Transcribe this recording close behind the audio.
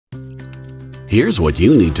Here's what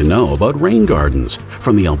you need to know about rain gardens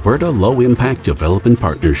from the Alberta Low Impact Development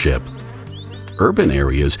Partnership. Urban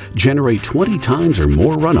areas generate 20 times or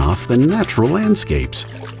more runoff than natural landscapes.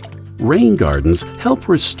 Rain gardens help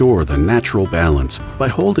restore the natural balance by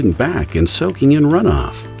holding back and soaking in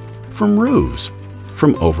runoff from roofs,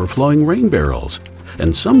 from overflowing rain barrels,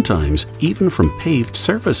 and sometimes even from paved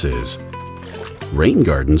surfaces. Rain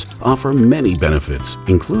gardens offer many benefits,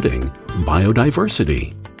 including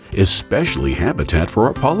biodiversity, especially habitat for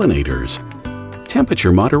our pollinators,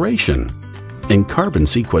 temperature moderation, and carbon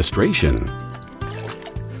sequestration.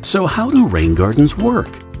 So how do rain gardens work?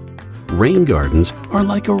 Rain gardens are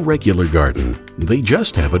like a regular garden. They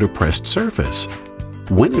just have a depressed surface.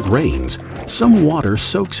 When it rains, some water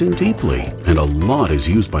soaks in deeply and a lot is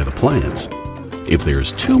used by the plants. If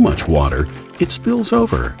there's too much water, it spills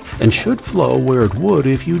over and should flow where it would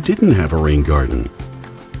if you didn't have a rain garden.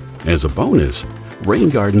 As a bonus, rain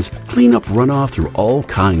gardens clean up runoff through all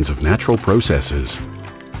kinds of natural processes.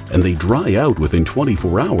 And they dry out within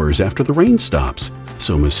 24 hours after the rain stops,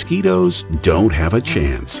 so mosquitoes don't have a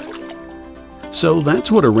chance. So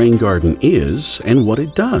that's what a rain garden is and what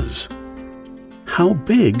it does. How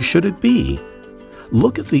big should it be?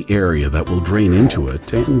 Look at the area that will drain into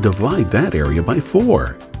it and divide that area by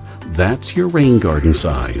 4. That's your rain garden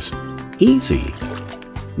size. Easy.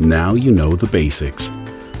 Now you know the basics.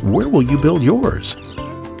 Where will you build yours?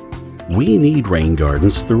 We need rain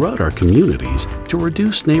gardens throughout our communities to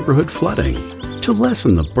reduce neighborhood flooding, to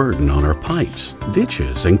lessen the burden on our pipes,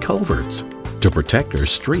 ditches, and culverts, to protect our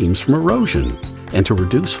streams from erosion, and to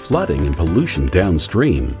reduce flooding and pollution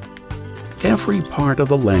downstream. Every part of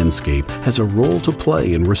the landscape has a role to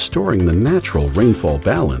play in restoring the natural rainfall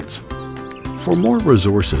balance. For more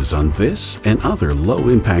resources on this and other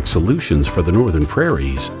low-impact solutions for the Northern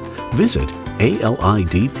Prairies, visit alidp.org.